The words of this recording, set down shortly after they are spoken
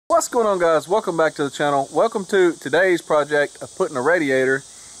What's going on, guys? Welcome back to the channel. Welcome to today's project of putting a radiator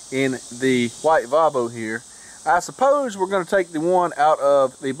in the white Volvo here. I suppose we're going to take the one out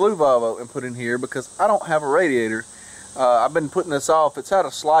of the blue Volvo and put in here because I don't have a radiator. I've been putting this off. It's had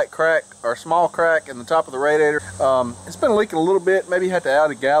a slight crack or small crack in the top of the radiator. It's been leaking a little bit. Maybe you have to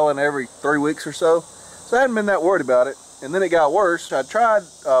add a gallon every 3 weeks or so. So I hadn't been that worried about it. And then it got worse. I tried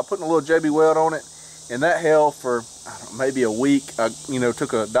putting a little JB weld on it, and that held for maybe a week. I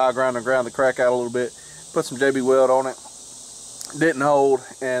took a die grinder and ground the crack out a little bit, put some JB weld on it, didn't hold,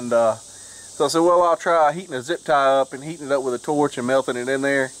 and so I said, well, I'll try heating a zip tie up and heating it up with a torch and melting it in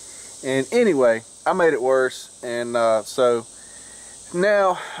there. And anyway, I made it worse, and so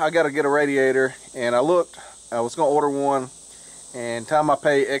now I got to get a radiator. And I looked, I was going to order one, and time I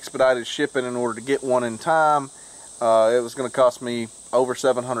pay expedited shipping in order to get one in time, it was going to cost me over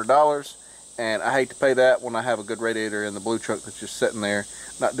 $700. And I hate to pay that when I have a good radiator in the blue truck that's just sitting there,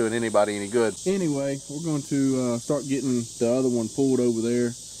 not doing anybody any good. Anyway, we're going to start getting the other one pulled over there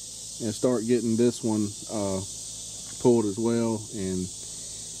and start getting this one pulled as well, and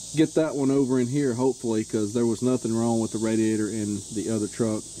get that one over in here hopefully, because there was nothing wrong with the radiator in the other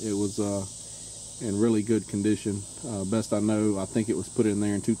truck. It was in really good condition. Best I know, I think it was put in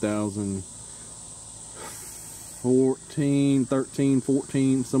there in 2014, 13,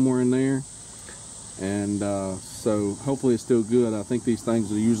 14, somewhere in there. And so hopefully it's still good. I think these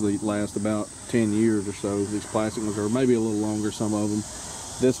things will usually last about 10 years or so, these plastic ones, or maybe a little longer, some of them.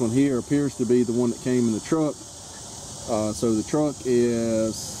 This one here appears to be the one that came in the truck. So the truck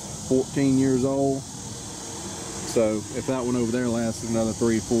is 14 years old. So if that one over there lasts another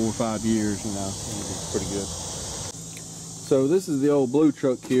 3, 4, 5 years, it's pretty good. So this is the old blue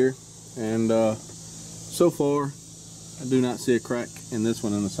truck here, and so far I do not see a crack in this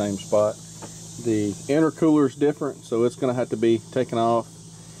one in the same spot. The intercooler is different, so it's going to have to be taken off,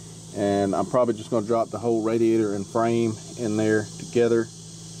 and I'm probably just going to drop the whole radiator and frame in there together.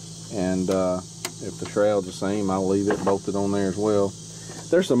 And if the shroud's the same, I'll leave it bolted on there as well.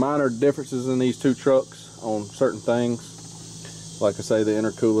 There's some minor differences in these two trucks on certain things. Like I say, the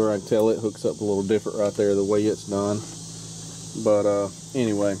intercooler, I can tell it hooks up a little different right there the way it's done. But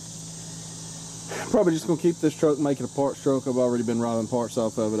anyway, probably just gonna keep this truck, making a parts truck. I've already been robbing parts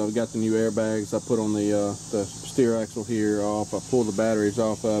off of it. I've got the new airbags I put on the steer axle here off. I pulled the batteries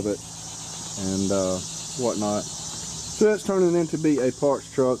off of it and whatnot. So that's turning into be a parts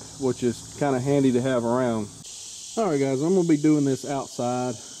truck, which is kind of handy to have around. Alright guys, I'm going to be doing this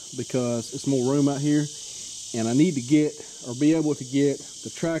outside because it's more room out here, and I need to get, or be able to get, the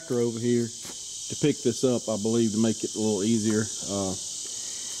tractor over here to pick this up, I believe, to make it a little easier.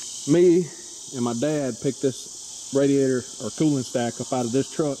 Me and my dad picked this radiator or cooling stack up out of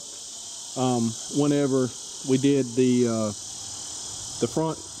this truck whenever we did the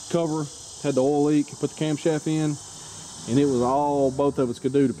front cover, had the oil leak, put the camshaft in, and it was all both of us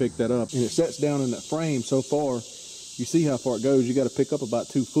could do to pick that up. And it sets down in that frame so far. You see how far it goes. You got to pick up about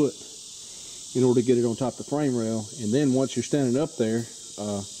 2 foot in order to get it on top of the frame rail. And then once you're standing up there,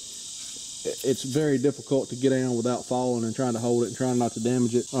 it's very difficult to get down without falling and trying to hold it and trying not to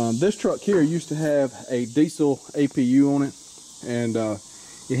damage it. This truck here used to have a diesel APU on it, and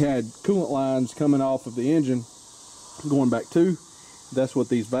it had coolant lines coming off of the engine going back to. That's what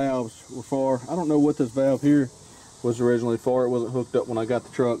these valves were for. I don't know what this valve here was originally for. It wasn't hooked up when I got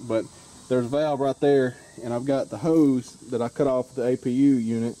the truck, but there's a valve right there, and I've got the hose that I cut off the APU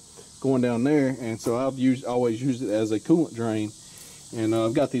unit going down there, and so I've always used it as a coolant drain. And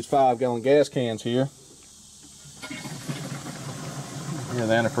I've got these 5-gallon gas cans here. Yeah,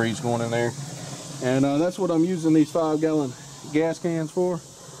 the antifreeze going in there, and that's what I'm using these 5-gallon gas cans for.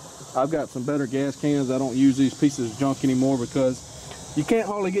 I've got some better gas cans. I don't use these pieces of junk anymore because you can't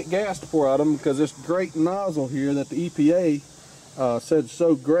hardly get gas to pour out of them, because this great nozzle here that the EPA said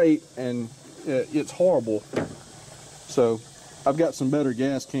so great, and it's horrible. So I've got some better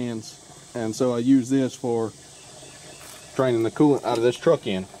gas cans, and so I use this for draining the coolant out of this truck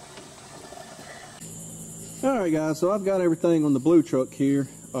in. Alright guys, so I've got everything on the blue truck here.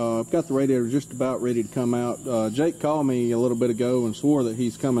 I've got the radiator just about ready to come out. Jake called me a little bit ago and swore that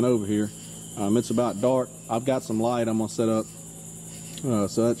he's coming over here. It's about dark. I've got some light I'm going to set up.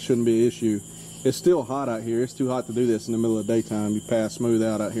 So that shouldn't be an issue. It's still hot out here. It's too hot to do this in the middle of the daytime. You pass smooth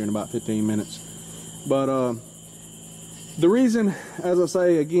out here in about 15 minutes. But the reason, as I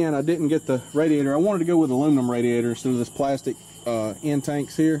say again, I didn't get the radiator, I wanted to go with aluminum radiator instead of this plastic end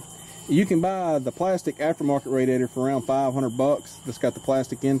tanks here. You can buy the plastic aftermarket radiator for around 500 bucks that's got the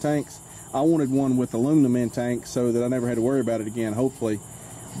plastic end tanks. I wanted one with aluminum end tanks so that I never had to worry about it again, hopefully.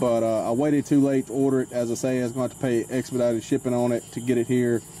 but I waited too late to order it. As I say, I was going to have to pay expedited shipping on it to get it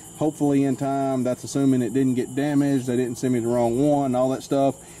here, hopefully in time. That's assuming it didn't get damaged, they didn't send me the wrong one, all that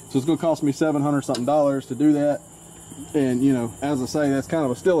stuff. So it's going to cost me $700 something to do that. And you know, as I say, that's kind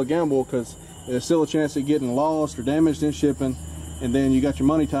of still a gamble, because there's still a chance of getting lost or damaged in shipping, and then you got your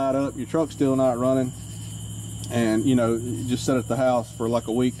money tied up, your truck's still not running, and you know, you just sit at the house for like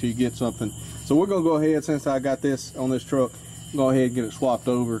a week till you get something. So we're going to go ahead, since I got this on this truck, go ahead and get it swapped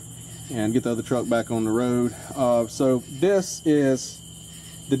over and get the other truck back on the road. So this is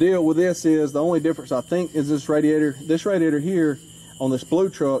the deal with this. Is the only difference I think is this radiator. This radiator here on this blue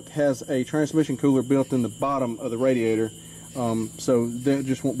truck has a transmission cooler built in the bottom of the radiator, so that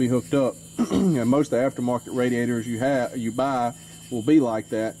just won't be hooked up. And most of the aftermarket radiators you buy will be like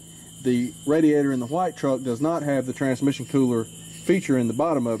that. The radiator in the white truck does not have the transmission cooler feature in the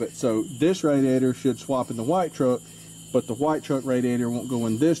bottom of it, so this radiator should swap in the white truck, but the white truck radiator won't go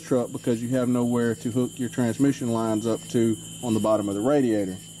in this truck because you have nowhere to hook your transmission lines up to on the bottom of the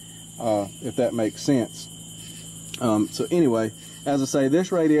radiator, if that makes sense. So anyway, as I say,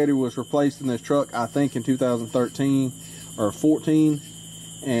 this radiator was replaced in this truck, I think in 2013 or 14,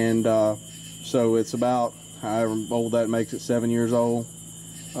 and so it's about, however old that makes it, 7 years old,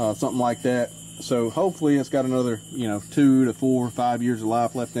 something like that. So hopefully it's got another, you know, 2 to 4 or 5 years of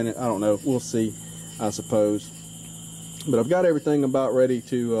life left in it. I don't know, we'll see, I suppose. But I've got everything about ready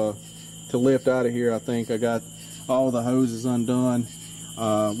to lift out of here. I think I got all the hoses undone.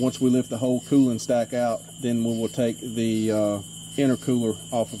 Once we lift the whole cooling stack out, then we will take the intercooler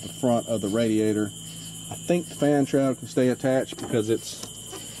off of the front of the radiator. I think the fan shroud can stay attached because it's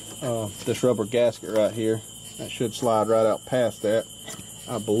this rubber gasket right here. That should slide right out past that,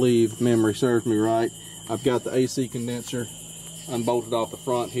 I believe, if memory serves me right. I've got the AC condenser unbolted off the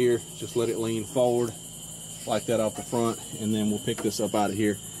front here. Just let it lean forward like that off the front, and then we'll pick this up out of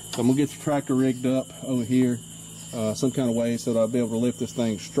here. So I'm gonna get the tractor rigged up over here some kind of way so that I'll be able to lift this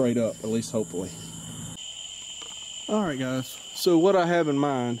thing straight up, at least hopefully. All right guys, so what I have in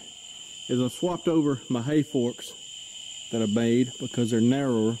mind is I've swapped over my hay forks that I made because they're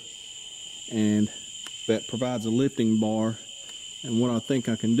narrower, and that provides a lifting bar. And what I think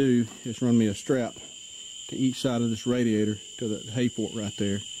I can do is run me a strap to each side of this radiator to the hay fork right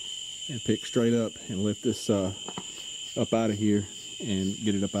there, and pick straight up and lift this up out of here and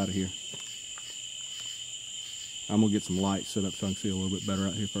get it up out of here. I'm gonna get some lights set up so I can see a little bit better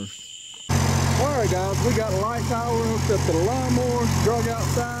out here first. All right guys, we got a light tower hooked up to the lawnmower, drug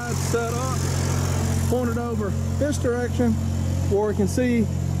outside, set up, pointed over this direction where we can see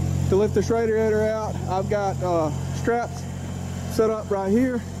to lift this radiator out. I've got straps set up right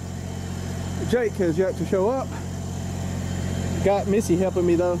here. Jake has yet to show up. Got Missy helping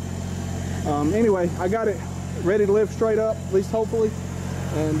me though. Anyway, I got it ready to lift straight up, at least hopefully.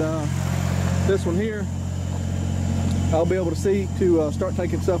 And this one here, I'll be able to see to start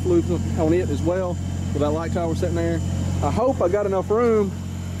taking stuff loose on it as well with that light tower sitting there. I hope I got enough room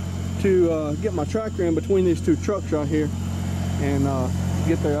to get my tractor in between these two trucks right here and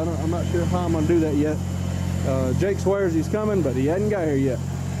get there. I'm not sure how I'm gonna do that yet. Jake swears he's coming, but he hadn't got here yet.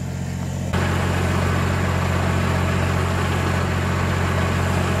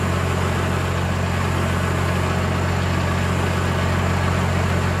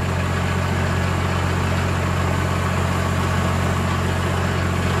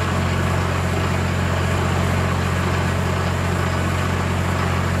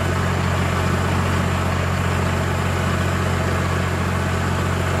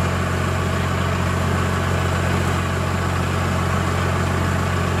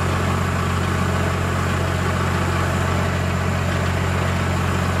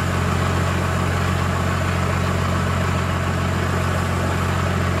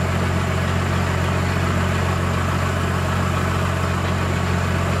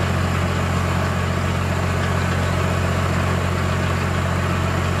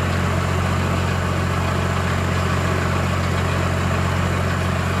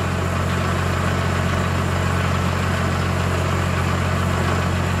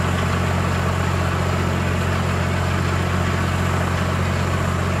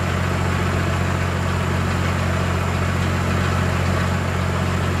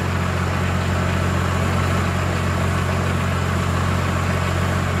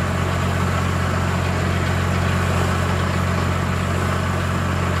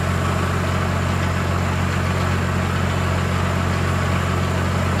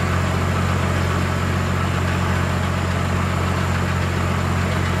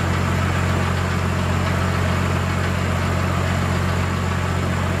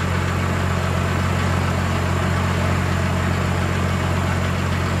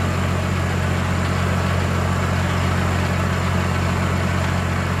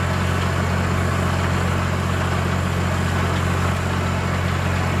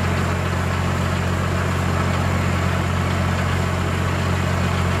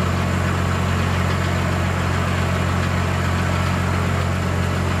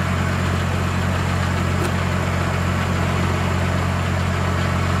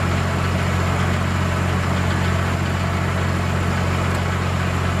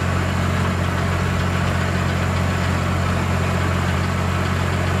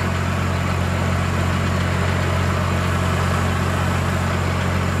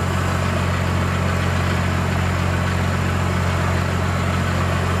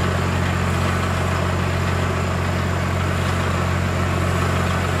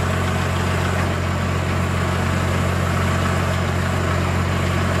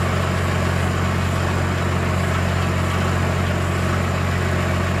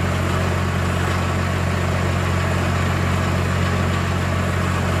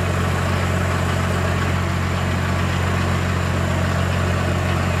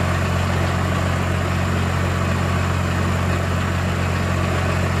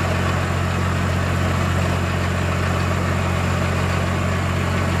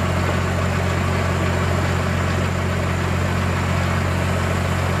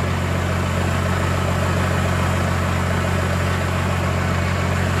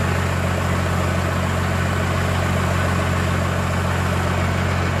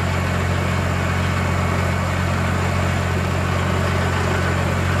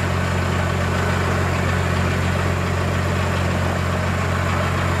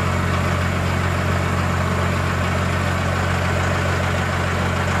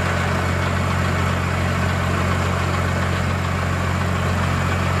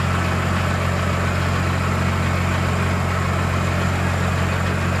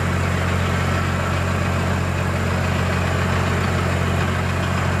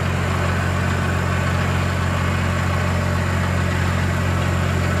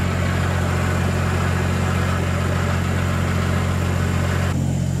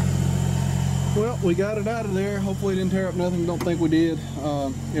 we got it out of there. Hopefully it didn't tear up nothing. Don't think we did.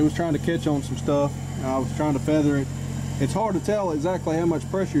 It was trying to catch on some stuff. I was trying to feather it. It's hard to tell exactly how much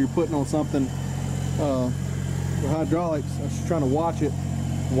pressure you're putting on something with hydraulics. I was just trying to watch it,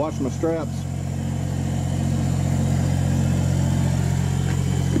 watch my straps.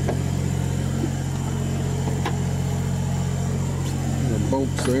 The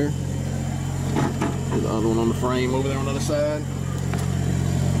bolts there. The other one on the frame over there on the other side.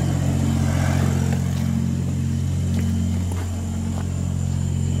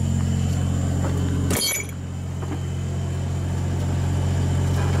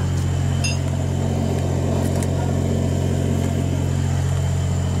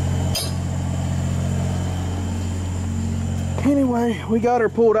 Anyway, we got her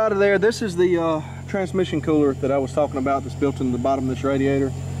pulled out of there. This is the transmission cooler that I was talking about that's built in the bottom of this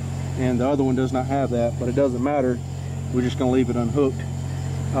radiator, and the other one does not have that, but it doesn't matter. We're just gonna leave it unhooked.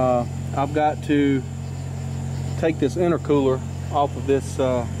 I've got to take this intercooler off of this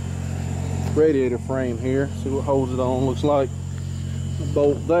radiator frame here. See what holds it on. Looks like a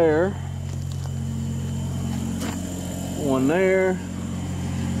bolt there, one there,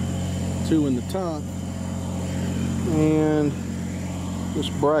 two in the top, and this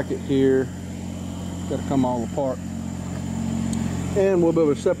bracket here got to come all apart. And we'll be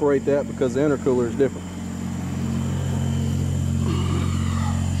able to separate that because the intercooler is different.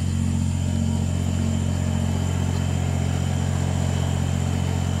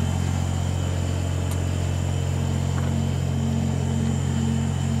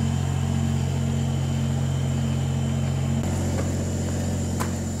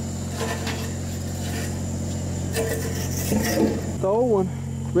 The old one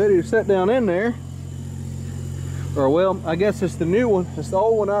ready to set down in there, or well, I guess it's the new one. It's the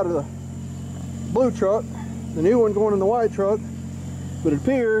old one out of the blue truck, the new one going in the white truck, but it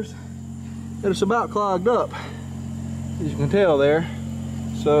appears that it's about clogged up, as you can tell there.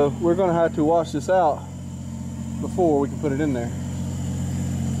 So we're going to have to wash this out before we can put it in there.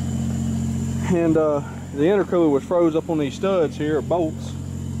 And the intercooler was froze up on these studs here, or bolts,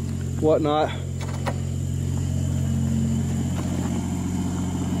 whatnot.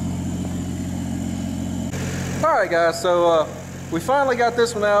 Alright guys, so we finally got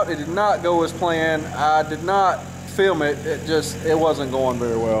this one out. It did not go as planned. I did not film it. It wasn't going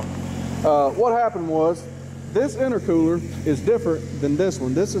very well. What happened was, this intercooler is different than this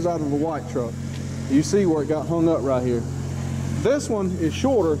one. This is out of the white truck. You see where it got hung up right here. This one is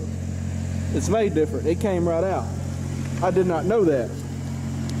shorter. It's made different. It came right out. I did not know that.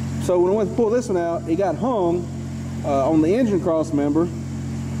 So when I went to pull this one out, it got hung on the engine cross member,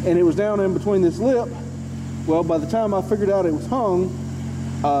 and it was down in between this lip. Well, by the time I figured out it was hung,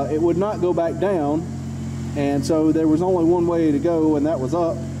 it would not go back down, and so there was only one way to go, and that was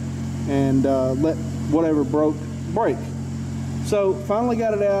up and let whatever broke break. So finally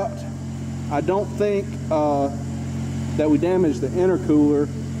got it out. I don't think that we damaged the intercooler,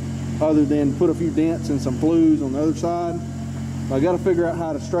 other than put a few dents and some flues on the other side. I got to figure out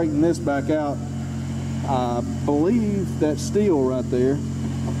how to straighten this back out. I believe that's steel right there.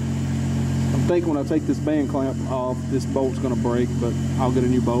 I think when I take this band clamp off, this bolt's going to break, but I'll get a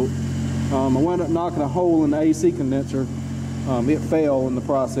new bolt. I wound up knocking a hole in the AC condenser. It fell in the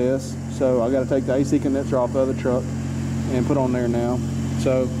process, so I got to take the AC condenser off the other truck and put on there now.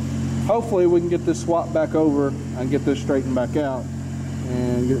 So hopefully we can get this swapped back over and get this straightened back out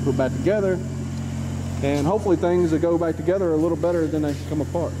and get it put back together. And hopefully things that go back together are a little better than they come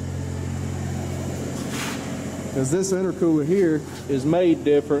apart. Because this intercooler here is made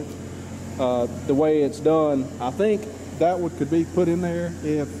different. The way it's done, I think that one could be put in there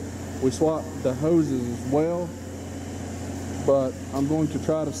if we swap the hoses as well, but I'm going to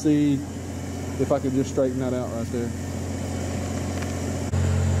try to see if I can just straighten that out right there.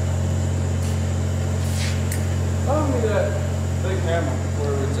 Tell me that big hammer,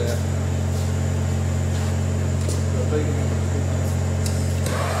 where it's at. The big hammer.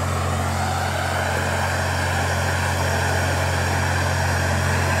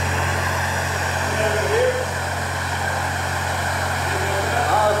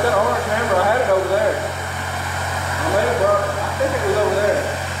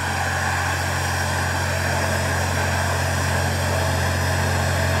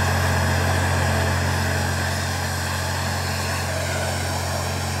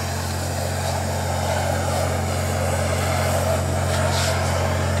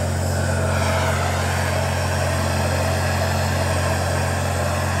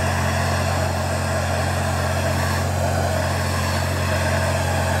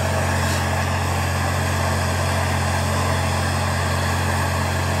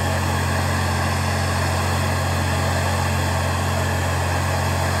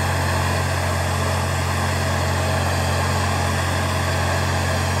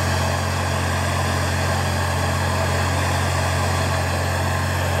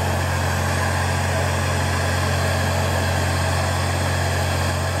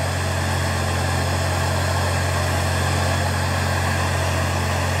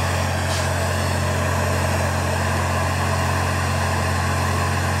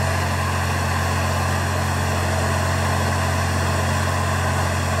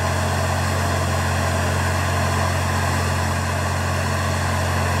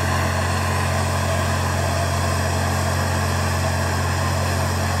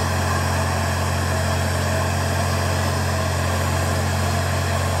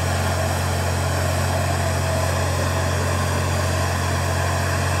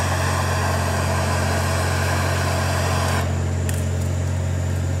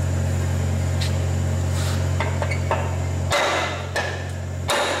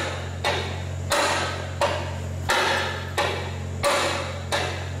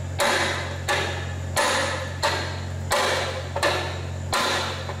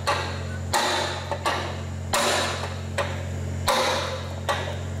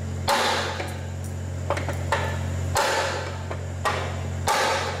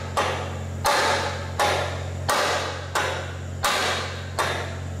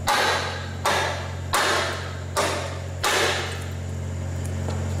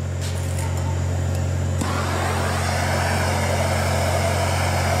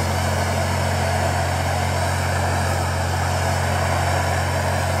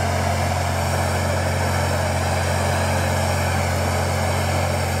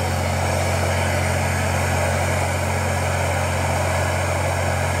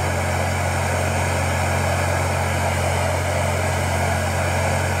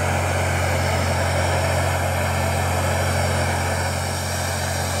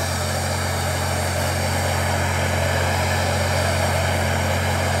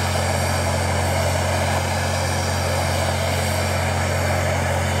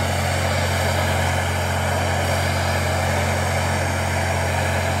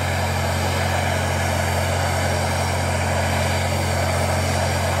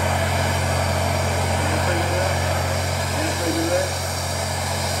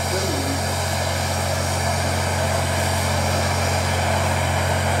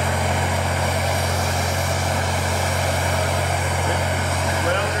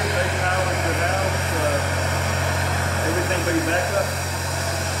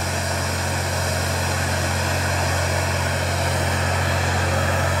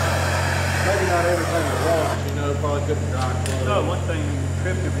 probably couldn't dry clothes. No, one thing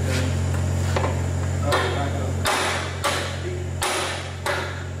tripped everything.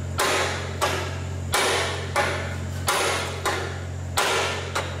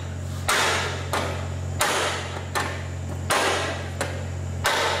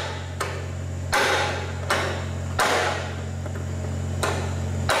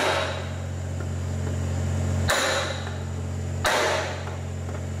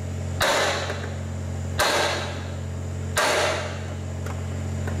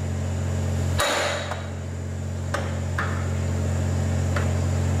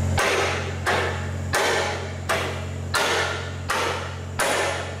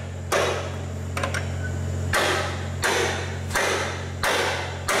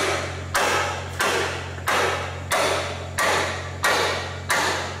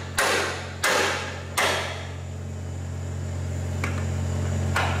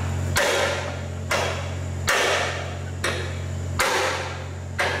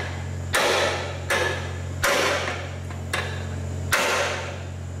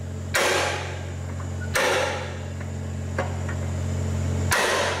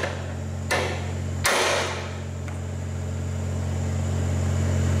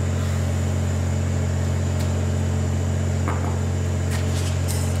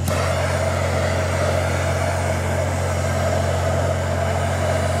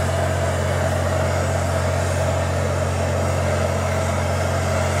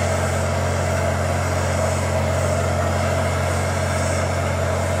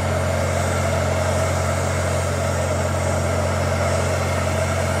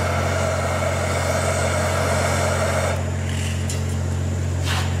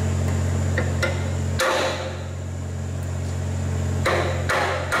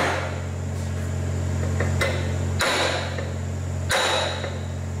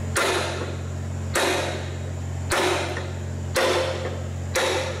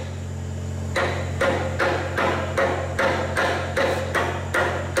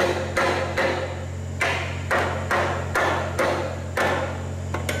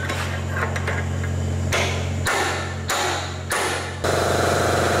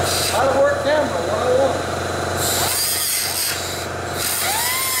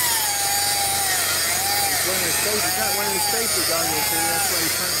 Spacers on you, so that's why you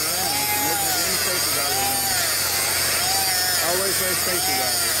turn around. You don't have any spacers on you. Always wear spacers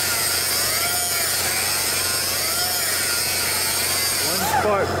on you. One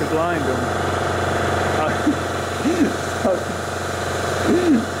spark to blind them.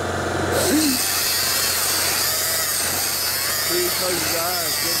 Please close your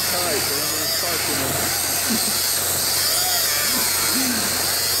eyes, get them tight, so don't let a spark in them.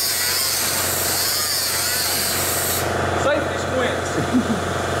 Safety squints.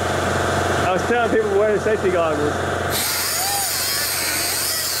 I was telling people to wear the safety goggles.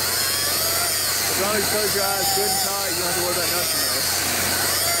 As long as you close your eyes good and tight, you don't have to worry about nothing else.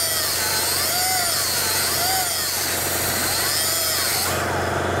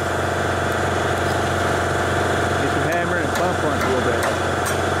 Get your hammer and bump on it a little bit.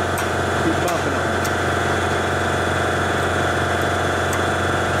 Keep bumping on it.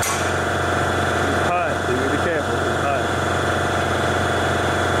 It's hot, so you gotta be careful. It's hot.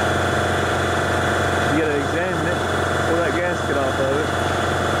 You gotta examine it, pull that gasket off of it.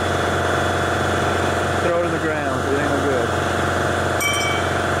 Throw it in the ground, so it ain't no good.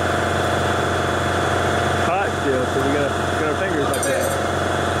 It's hot still, so we gotta get our fingers like that.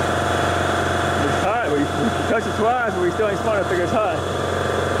 It's hot, we touch it twice, but we still ain't smart enough to figure it's hot.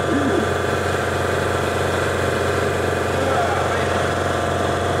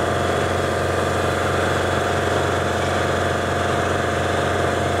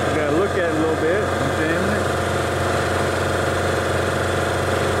 We gotta look at it a little bit, examine it.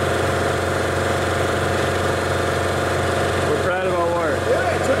 We're proud of our work. Yeah,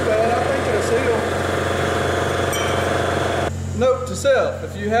 it ain't too bad. I think it'll seal. Note to self,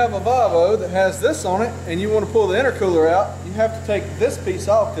 if you have a Volvo that has this on it and you want to pull the intercooler out, you have to take this piece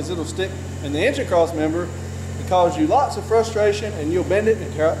off because it'll stick in the engine cross member and cause you lots of frustration, and you'll bend it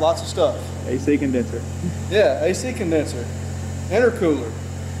and tear up lots of stuff. AC condenser. Yeah, AC condenser, intercooler,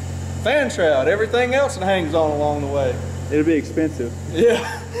 fan shroud, everything else that hangs on along the way. It'll be expensive. Yeah.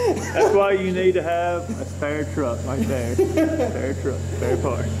 That's why you need to have a spare truck right there. Spare truck, spare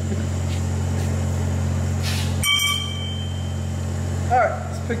part. Alright,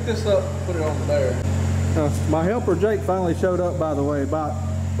 let's pick this up and put it on there. My helper Jake finally showed up, by the way, about,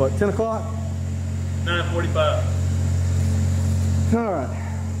 what, 10 o'clock? 9:45. Alright.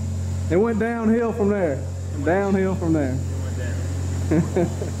 It went downhill from there. Downhill from there. It went down.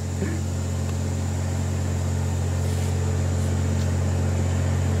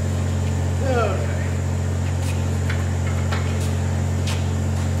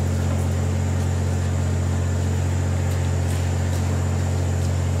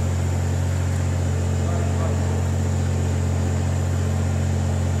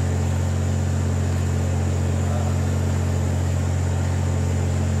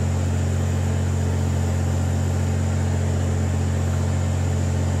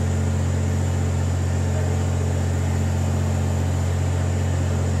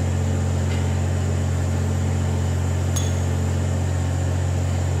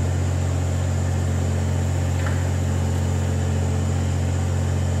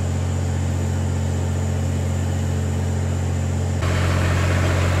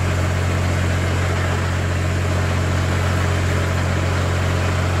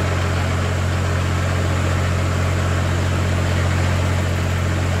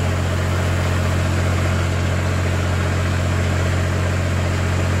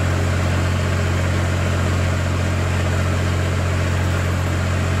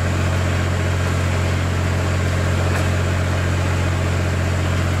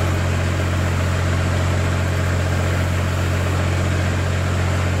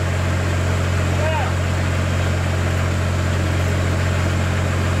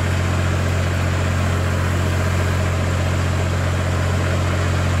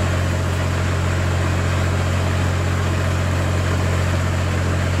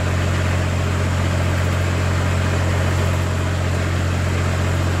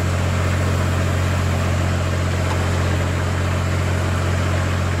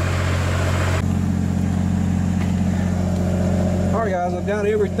 Alright guys, I've got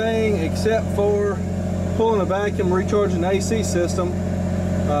everything except for pulling a vacuum, recharging the AC system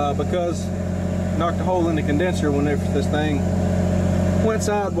because I knocked a hole in the condenser whenever this thing went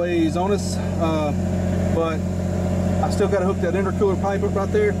sideways on us. But I still got to hook that intercooler pipe up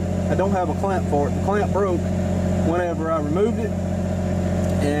right there. I don't have a clamp for it. The clamp broke whenever I removed it,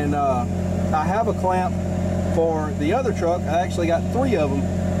 and I have a clamp for the other truck. I actually got 3 of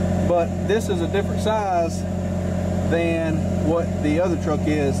them, but this is a different size than what the other truck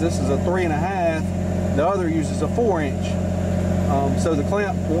is. This is a 3.5. The other uses a 4-inch. So the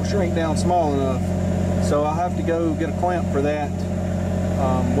clamp won't shrink down small enough. So I'll have to go get a clamp for that.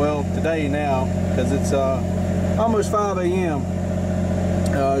 Well, today now, because it's almost 5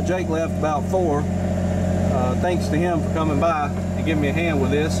 a.m. Jake left about 4. Thanks to him for coming by and giving me a hand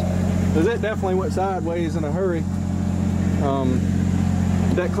with this, because it definitely went sideways in a hurry.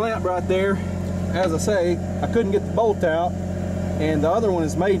 That clamp right there, as I say, I couldn't get the bolt out, and the other one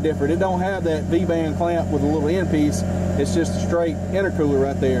is made different. It don't have that V-band clamp with a little end piece. It's just a straight intercooler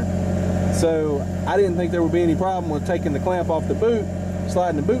right there. So I didn't think there would be any problem with taking the clamp off the boot,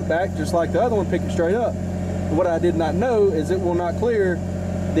 sliding the boot back just like the other one, pick it straight up. But what I did not know is it will not clear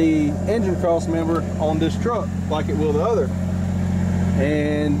the engine cross member on this truck like it will the other.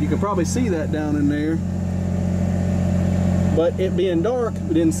 And you can probably see that down in there. But it being dark,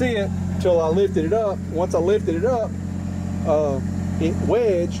 we didn't see it until I lifted it up. Once I lifted it up, it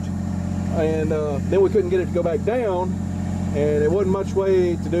wedged, and then we couldn't get it to go back down, and it wasn't much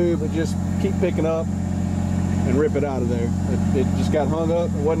way to do but just keep picking up and rip it out of there. It just got hung up.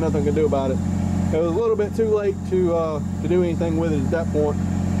 There wasn't nothing to do about it. It was a little bit too late to do anything with it at that point.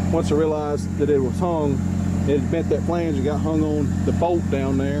 Once I realized that it was hung, it had bent that flange and got hung on the bolt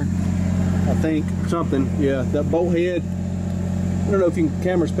down there, I think, something. Yeah, that bolt head, I don't know if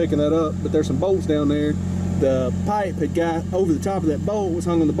camera's picking that up, but there's some bolts down there. The pipe had got over the top of that bolt, was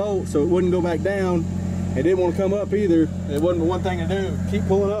hung on the bolt, so it wouldn't go back down. It didn't want to come up either. It wasn't the one thing to do. Keep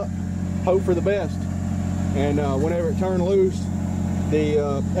pulling up, hope for the best. And whenever it turned loose,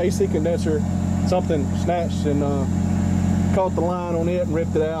 the AC condenser, something snatched and caught the line on it and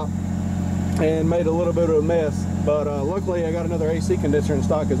ripped it out and made a little bit of a mess. But luckily I got another AC condenser in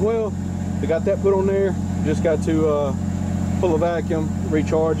stock as well. I got that put on there. Just got to pull a vacuum,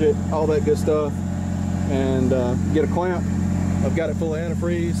 recharge it, all that good stuff, and get a clamp. I've got it full of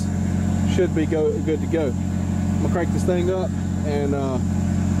antifreeze. Should be good to go. I'm gonna crank this thing up and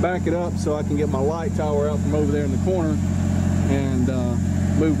back it up so I can get my light tower out from over there in the corner and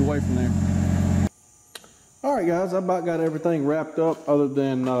moved away from there. All right guys, I about got everything wrapped up other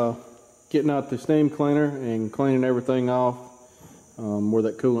than getting out the steam cleaner and cleaning everything off where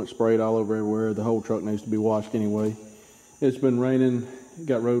that coolant sprayed all over everywhere. The whole truck needs to be washed anyway. It's been raining,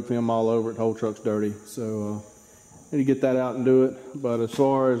 got road film all over it, the whole truck's dirty, so need to get that out and do it. But as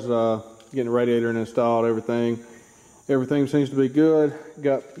far as getting the radiator installed, everything seems to be good.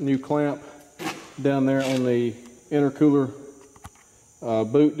 Got new clamp down there on the intercooler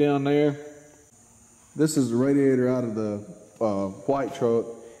boot down there. This is the radiator out of the white truck.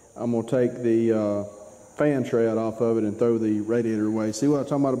 I'm gonna take the fan shroud off of it and throw the radiator away. See what I'm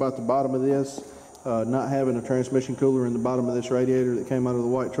talking about the bottom of this? Not having a transmission cooler in the bottom of this radiator that came out of the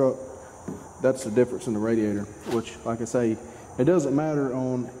white truck. That's the difference in the radiator, which, like I say, it doesn't matter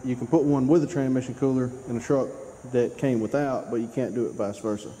on, you can put one with a transmission cooler in a truck that came without, but you can't do it vice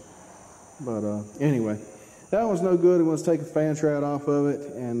versa. But anyway, that was no good. It was taking the fan shroud off of it,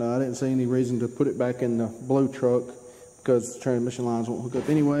 and I didn't see any reason to put it back in the blue truck because the transmission lines won't hook up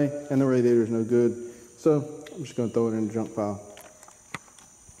anyway, and the radiator is no good. So I'm just going to throw it in the junk pile.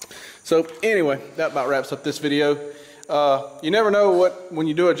 So anyway, that about wraps up this video. You never know when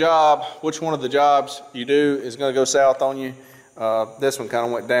you do a job, which one of the jobs you do is going to go south on you. This one kind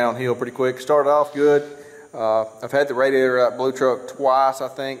of went downhill pretty quick. Started off good. I've had the radiator out blue truck twice, I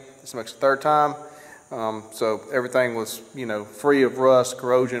think. This makes the 3rd time. So everything was, free of rust,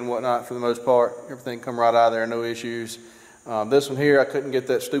 corrosion, whatnot for the most part. Everything come right out of there, no issues. This one here, I couldn't get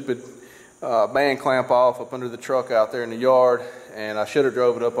that stupid band clamp off up under the truck out there in the yard, and I should have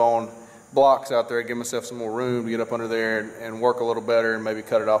drove it up on blocks out there to give myself some more room to get up under there and work a little better and maybe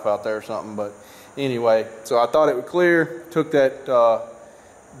cut it off out there or something. But anyway, so I thought it would clear, took that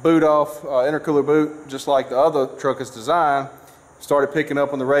boot off, intercooler boot, just like the other truck is designed, started picking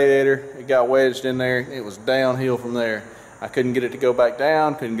up on the radiator. It got wedged in there. It was downhill from there. I couldn't get it to go back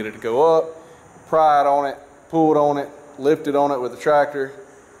down, couldn't get it to go up. Pried on it, pulled on it, lifted on it with the tractor.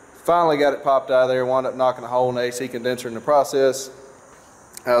 Finally got it popped out of there, wound up knocking a hole in the AC condenser in the process.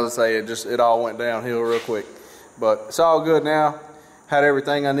 As I say, it all went downhill real quick. But it's all good now. Had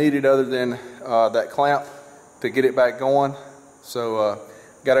everything I needed other than that clamp to get it back going. So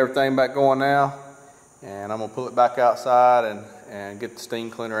got everything back going now, and I'm gonna pull it back outside and get the steam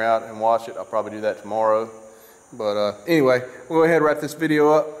cleaner out and wash it. I'll probably do that tomorrow. But anyway, we'll go ahead and wrap this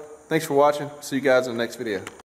video up. Thanks for watching. See you guys in the next video.